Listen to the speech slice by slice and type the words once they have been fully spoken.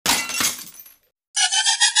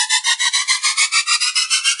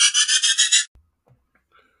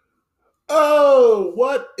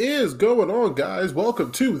What is going on, guys?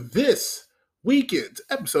 Welcome to this weekend's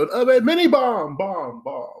episode of a mini bomb.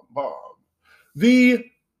 The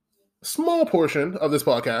small portion of this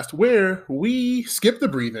podcast where we skip the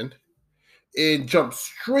breathing and jump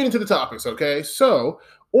straight into the topics, okay? So,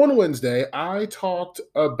 on Wednesday, I talked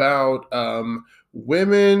about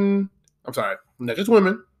women, I'm sorry, not just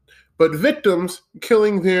women, but victims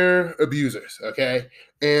killing their abusers, okay?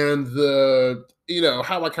 And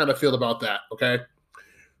how I kind of feel about that, okay?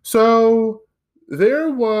 So there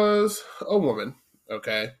was a woman,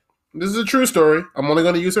 okay? This is a true story. I'm only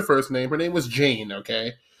going to use her first name. Her name was Jane,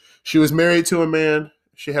 okay? She was married to a man.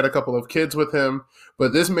 She had a couple of kids with him,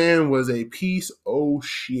 but this man was a piece of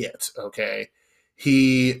shit, okay?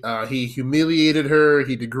 He humiliated her,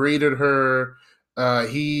 he degraded her,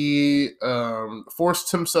 he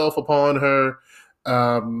forced himself upon her.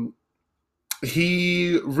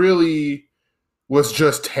 He really was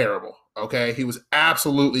just terrible. Okay. He was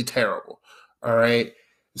absolutely terrible. All right.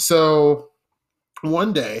 So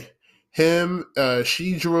one day,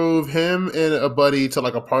 she drove him and a buddy to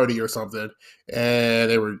like a party or something,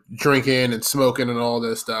 and they were drinking and smoking and all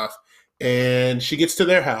this stuff. And she gets to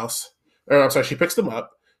their house, or I'm sorry, she picks them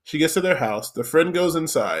up. She gets to their house. The friend goes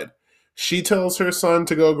inside. She tells her son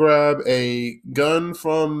to go grab a gun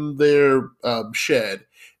from their shed.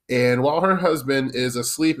 And while her husband is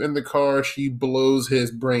asleep in the car, she blows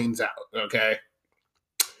his brains out. Okay.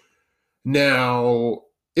 Now,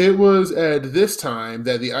 it was at this time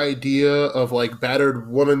that the idea of like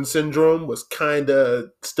battered woman syndrome was kind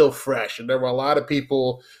of still fresh. And there were a lot of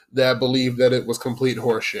people that believed that it was complete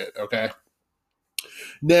horseshit. Okay.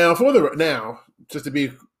 Now, just to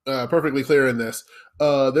be perfectly clear in this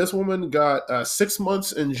woman got 6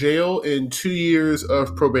 months in jail and 2 years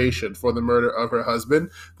of probation for the murder of her husband.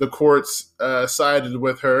 The courts sided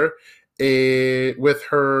with her, with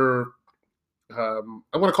her.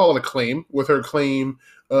 I want to call it a claim, with her claim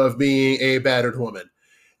of being a battered woman.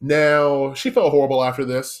 Now, she felt horrible after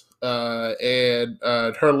this, and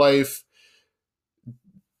her life.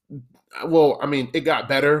 Well, I mean, it got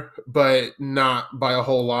better, but not by a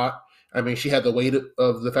whole lot. I mean, she had the weight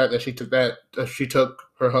of the fact that she took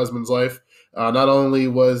her husband's life. Not only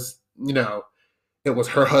was, it was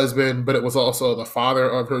her husband, but it was also the father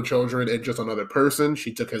of her children and just another person.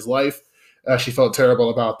 She took his life. She felt terrible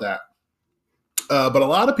about that. But a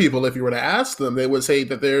lot of people, if you were to ask them, they would say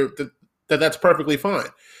that that's perfectly fine.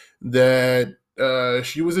 That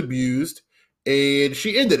she was abused and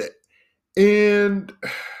she ended it. And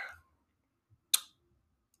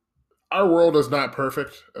our world is not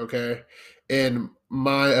perfect, okay? And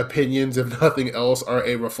my opinions, if nothing else, are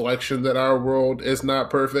a reflection that our world is not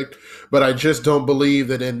perfect. But I just don't believe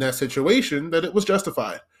that in that situation that it was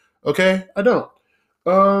justified. Okay? I don't.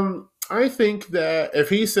 I think that if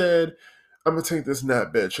he said, I'm gonna take this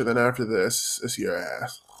nut, bitch, and then after this, it's your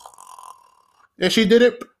ass. And she did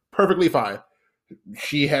it perfectly fine.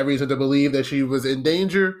 She had reason to believe that she was in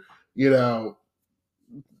danger, that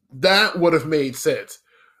would have made sense.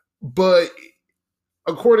 But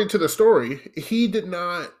according to the story, he did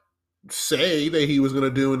not say that he was going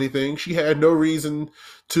to do anything. She had no reason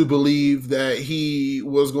to believe that he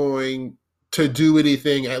was going to do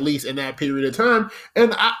anything, at least in that period of time.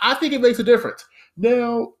 And I think it makes a difference.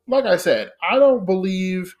 Now, like I said, I don't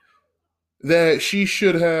believe that she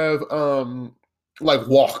should have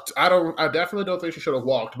walked. I definitely don't think she should have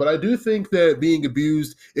walked, but I do think that being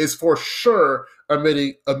abused is for sure a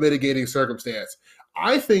mitigating circumstance.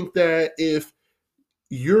 I think that if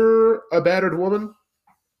you're a battered woman,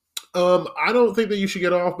 I don't think that you should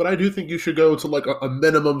get off, but I do think you should go to like a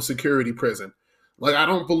minimum security prison. Like, I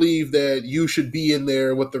don't believe that you should be in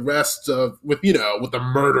there with the rest of, with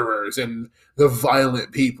the murderers and the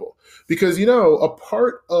violent people. Because, a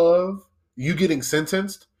part of you getting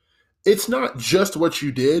sentenced, it's not just what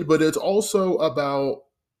you did, but it's also about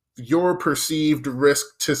your perceived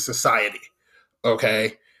risk to society.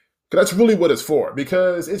 Okay? That's really what it's for,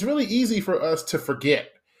 because it's really easy for us to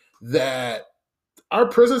forget that our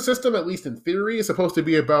prison system, at least in theory, is supposed to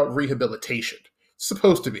be about rehabilitation. It's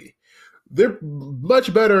supposed to be. They're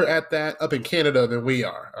much better at that up in Canada than we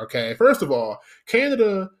are, okay? First of all,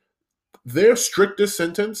 Canada, their strictest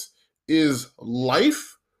sentence is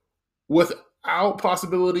life without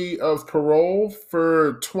possibility of parole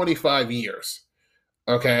for 25 years,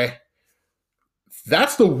 okay?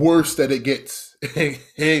 That's the worst that it gets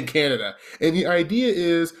in Canada. And the idea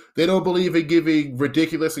is they don't believe in giving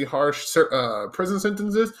ridiculously harsh prison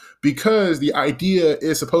sentences, because the idea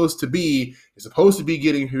is supposed to be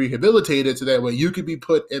getting rehabilitated so that way you can be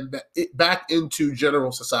put back into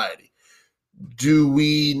general society. Do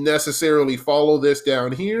we necessarily follow this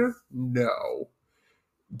down here? No.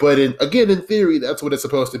 But in theory, that's what it's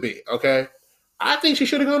supposed to be. Okay, I think she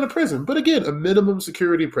should have gone to prison, but again, a minimum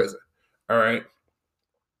security prison. All right,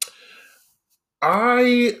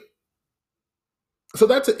 I so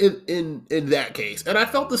that's in that case, and I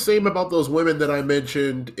felt the same about those women that I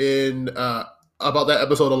mentioned in about that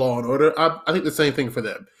episode of Law and Order. I think the same thing for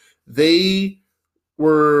them. They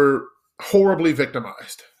were horribly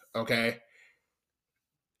victimized. Okay,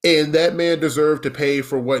 and that man deserved to pay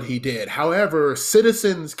for what he did. However,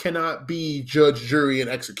 citizens cannot be judge, jury, and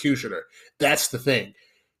executioner. That's the thing.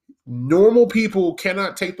 Normal people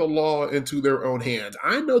cannot take the law into their own hands.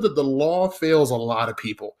 I know that the law fails a lot of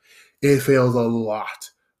people. It fails a lot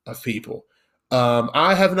of people.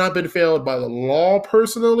 I have not been failed by the law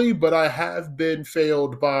personally, but I have been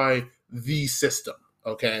failed by the system.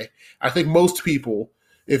 Okay. I think most people,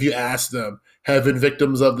 if you ask them, have been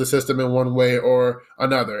victims of the system in one way or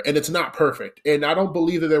another. And it's not perfect. And I don't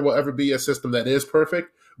believe that there will ever be a system that is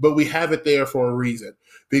perfect, but we have it there for a reason.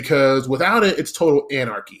 Because without it, it's total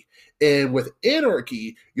anarchy. And with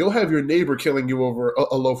anarchy, you'll have your neighbor killing you over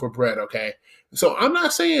a loaf of bread, okay? So I'm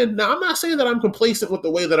not saying that I'm complacent with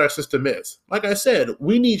the way that our system is. Like I said,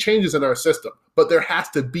 we need changes in our system, but there has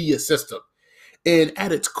to be a system. And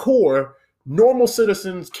at its core, normal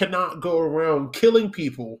citizens cannot go around killing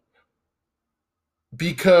people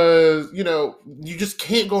because, you just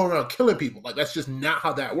can't go around killing people. Like, that's just not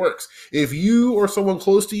how that works. If you or someone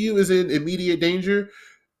close to you is in immediate danger,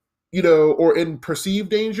 or in perceived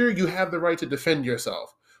danger, you have the right to defend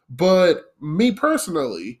yourself. But me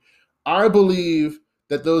personally, I believe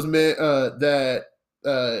that those men, that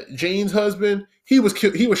Jane's husband, he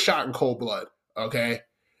was shot in cold blood. Okay,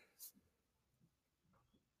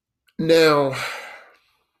 now,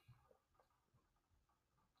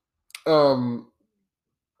 um,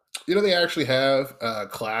 they actually have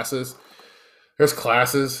classes. There's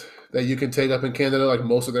classes that you can take up in Canada. Like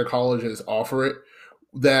most of their colleges offer it,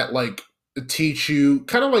 that like teach you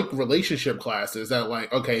kind of like relationship classes that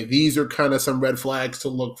like, okay, these are kind of some red flags to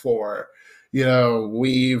look for.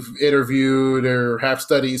 We've interviewed or have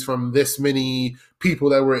studies from this many people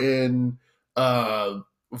that were in uh,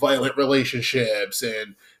 violent relationships,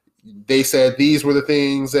 and they said these were the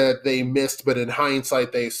things that they missed, but in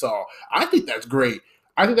hindsight they saw. I think that's great.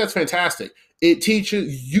 I think that's fantastic. It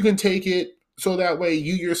teaches, you can take it so that way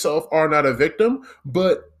you yourself are not a victim,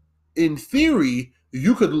 but in theory,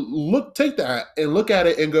 you could take that and look at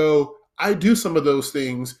it and go, I do some of those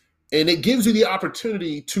things, and it gives you the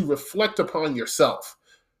opportunity to reflect upon yourself.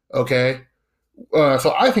 Okay,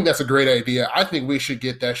 so I think that's a great idea. I think we should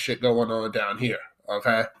get that shit going on down here.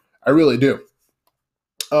 Okay, I really do.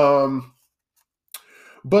 Um,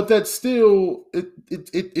 but that's still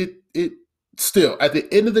it still, at the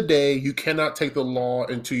end of the day, you cannot take the law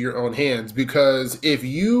into your own hands, because if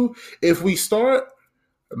we start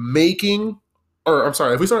making, or I'm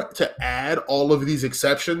sorry, if we start to add all of these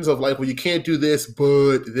exceptions of like, well, you can't do this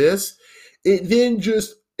but this, it then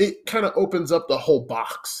just, it kind of opens up the whole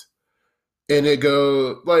box, and it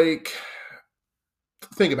goes like,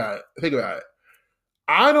 think about it.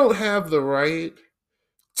 I don't have the right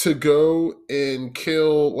to go and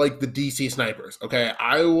kill like the DC snipers. Okay,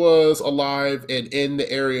 I was alive and in the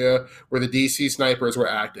area where the DC snipers were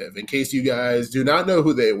active. In case you guys do not know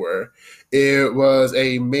who they were, it was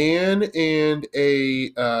a man and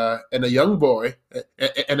a young boy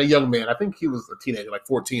and a young man. I think he was a teenager, like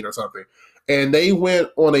 14 or something. And they went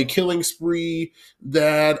on a killing spree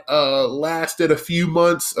that lasted a few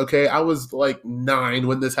months. Okay, I was like 9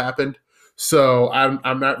 when this happened, so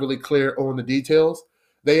I'm not really clear on the details.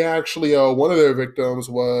 They actually, one of their victims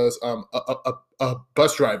was a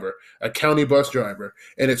bus driver, a county bus driver.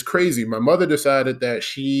 And it's crazy. My mother decided that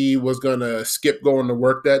she was going to skip going to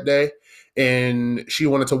work that day, and she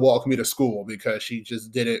wanted to walk me to school because she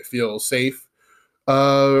just didn't feel safe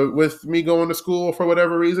with me going to school for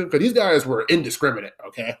whatever reason. Because these guys were indiscriminate,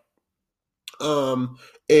 okay? Um,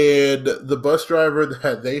 and the bus driver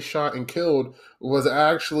that they shot and killed was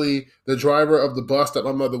actually the driver of the bus that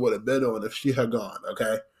my mother would have been on if she had gone,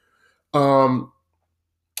 okay? Um,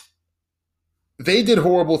 they did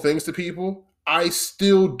horrible things to people. I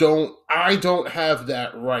don't have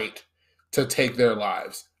that right to take their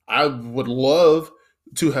lives. I would love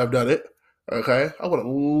to have done it. Okay. I would have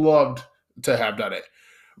loved to have done it.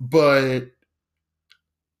 But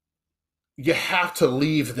you have to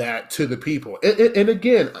leave that to the people. And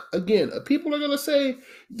again, people are going to say,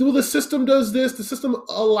 well, the system does this. The system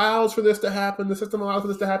allows for this to happen. The system allows for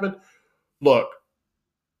this to happen. Look,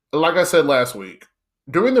 like I said last week,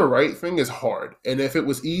 doing the right thing is hard. And if it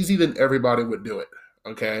was easy, then everybody would do it.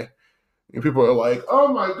 Okay. And people are like, oh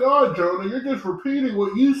my God, Jonah, you're just repeating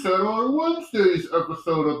what you said on Wednesday's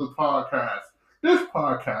episode of the podcast. This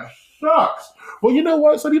podcast sucks. Well, you know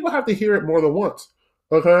what? Some people have to hear it more than once.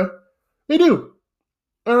 Okay? They do.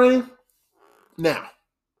 All right? Now,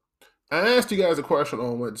 I asked you guys a question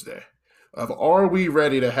on Wednesday of are we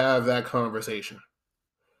ready to have that conversation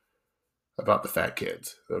about the fat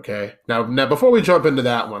kids? Okay? Now before we jump into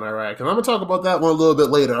that one, all right, because I'm going to talk about that one a little bit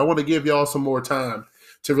later. I want to give y'all some more time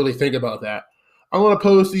to really think about that. I want to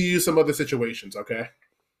pose to you some other situations, okay?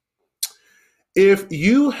 If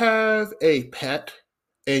you have a pet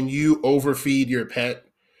and you overfeed your pet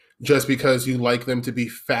just because you like them to be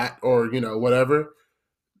fat or, whatever,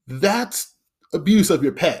 that's abuse of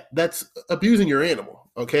your pet. That's abusing your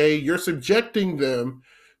animal, okay? You're subjecting them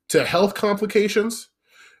to health complications,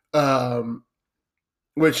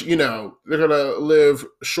 which, they're going to live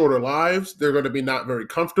shorter lives. They're going to be not very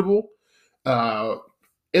comfortable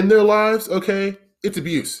in their lives, okay? It's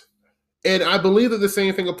abuse. And I believe that the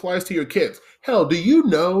same thing applies to your kids. Hell, do you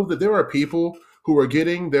know that there are people who are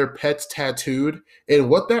getting their pets tattooed? And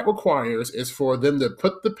what that requires is for them to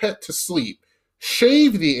put the pet to sleep,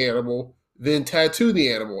 shave the animal, then tattoo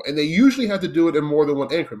the animal. And they usually have to do it in more than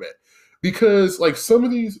one increment. Because, like, some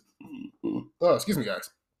of these, excuse me, guys,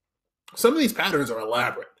 some of these patterns are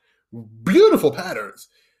elaborate, beautiful patterns,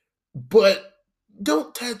 but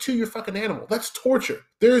don't tattoo your fucking animal. That's torture.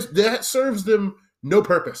 That serves them no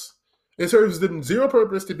purpose. It serves them zero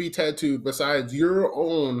purpose to be tattooed besides your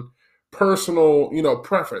own personal,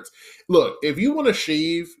 preference. Look, if you want to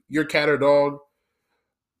shave your cat or dog,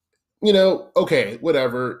 okay,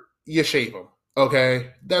 whatever, you shave them.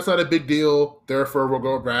 Okay, that's not a big deal. Their fur will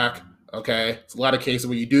go back. Okay, it's a lot of cases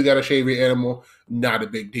where you do got to shave your animal. Not a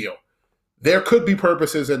big deal. There could be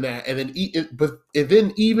purposes in that, and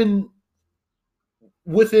then even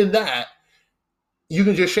within that, you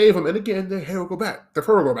can just shave them, and again, their hair will go back. Their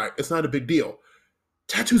fur will go back. It's not a big deal.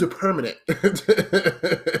 Tattoos are permanent, and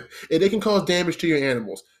they can cause damage to your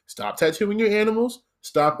animals. Stop tattooing your animals.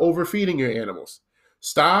 Stop overfeeding your animals.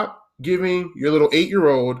 Stop giving your little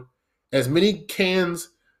 8-year-old as many cans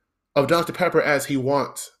of Dr. Pepper as he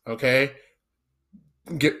wants, okay?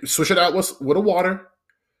 Switch it out with a water.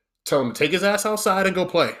 Tell him to take his ass outside and go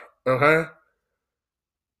play, okay?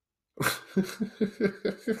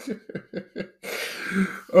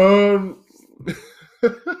 um,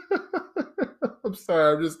 I'm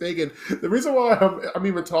sorry. I'm just thinking. The reason why I'm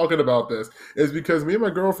even talking about this is because me and my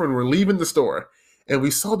girlfriend were leaving the store, and we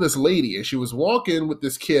saw this lady, and she was walking with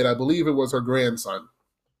this kid. I believe it was her grandson.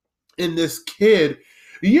 And this kid,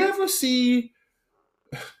 you ever see?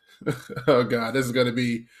 Oh God, this is going to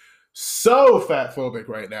be so fat phobic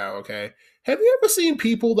right now. Okay, have you ever seen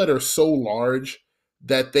people that are so large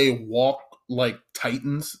that they walk like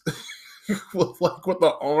titans? with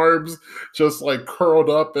the arms just like curled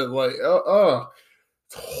up and like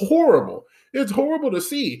it's horrible. It's horrible to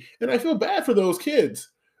see, and I feel bad for those kids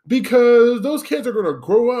because those kids are going to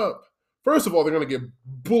grow up. First of all, they're going to get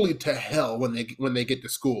bullied to hell when they get to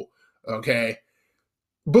school. Okay,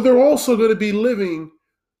 but they're also going to be living.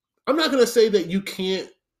 I'm not going to say that you can't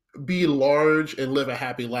be large and live a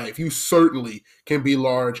happy life. You certainly can be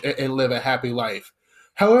large and live a happy life.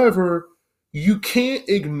 However, you can't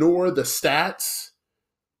ignore the stats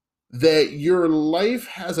that your life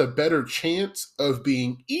has a better chance of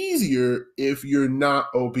being easier if you're not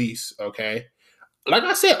obese, okay? Like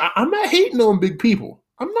I said, I'm not hating on big people.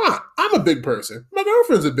 I'm not. I'm a big person. My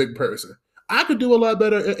girlfriend's a big person. I could do a lot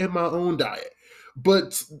better in my own diet.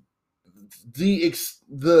 But the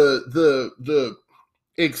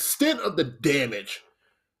extent of the damage,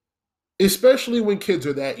 especially when kids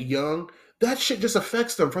are that young, that shit just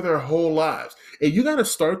affects them for their whole lives. And you got to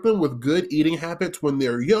start them with good eating habits when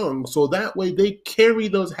they're young so that way they carry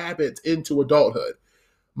those habits into adulthood.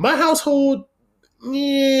 My household,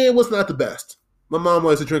 it was not the best. My mom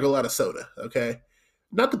likes to drink a lot of soda, okay?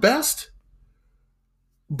 Not the best,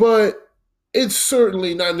 but it's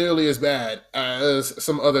certainly not nearly as bad as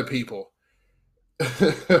some other people.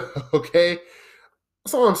 Okay?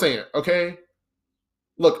 That's all I'm saying, okay?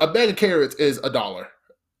 Look, a bag of carrots is $1. All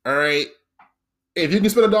right? If you can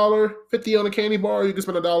spend $1.50 on a candy bar, you can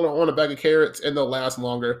spend $1 on a bag of carrots and they'll last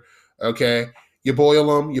longer. Okay. You boil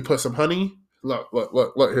them, you put some honey. Look,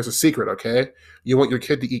 here's a secret, okay? You want your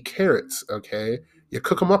kid to eat carrots, okay? You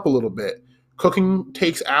cook them up a little bit. Cooking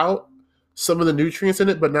takes out some of the nutrients in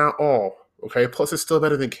it, but not all, okay? Plus, it's still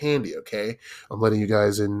better than candy, okay? I'm letting you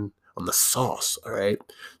guys in on the sauce, all right?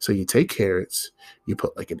 So you take carrots, you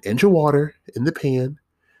put like an inch of water in the pan,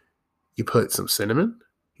 you put some cinnamon,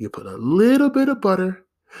 you put a little bit of butter,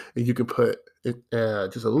 and you can put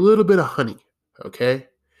just a little bit of honey, okay?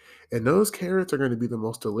 And those carrots are going to be the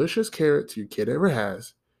most delicious carrots your kid ever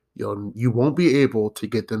has. You won't be able to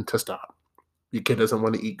get them to stop. Your kid doesn't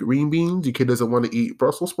want to eat green beans. Your kid doesn't want to eat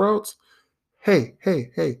Brussels sprouts. Hey,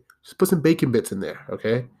 hey, hey, just put some bacon bits in there,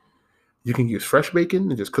 okay? You can use fresh bacon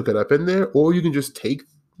and just cook it up in there, or you can just take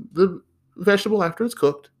the vegetable after it's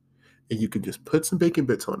cooked and you can just put some bacon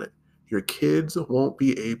bits on it. Your kids won't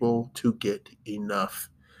be able to get enough,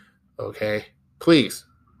 okay? Please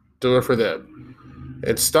do it for them.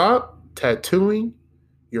 And stop tattooing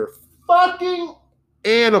your fucking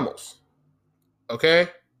animals, okay?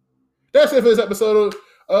 That's it for this episode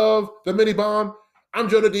of The Mini Bomb. I'm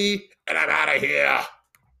Jonah D, and I'm out of here.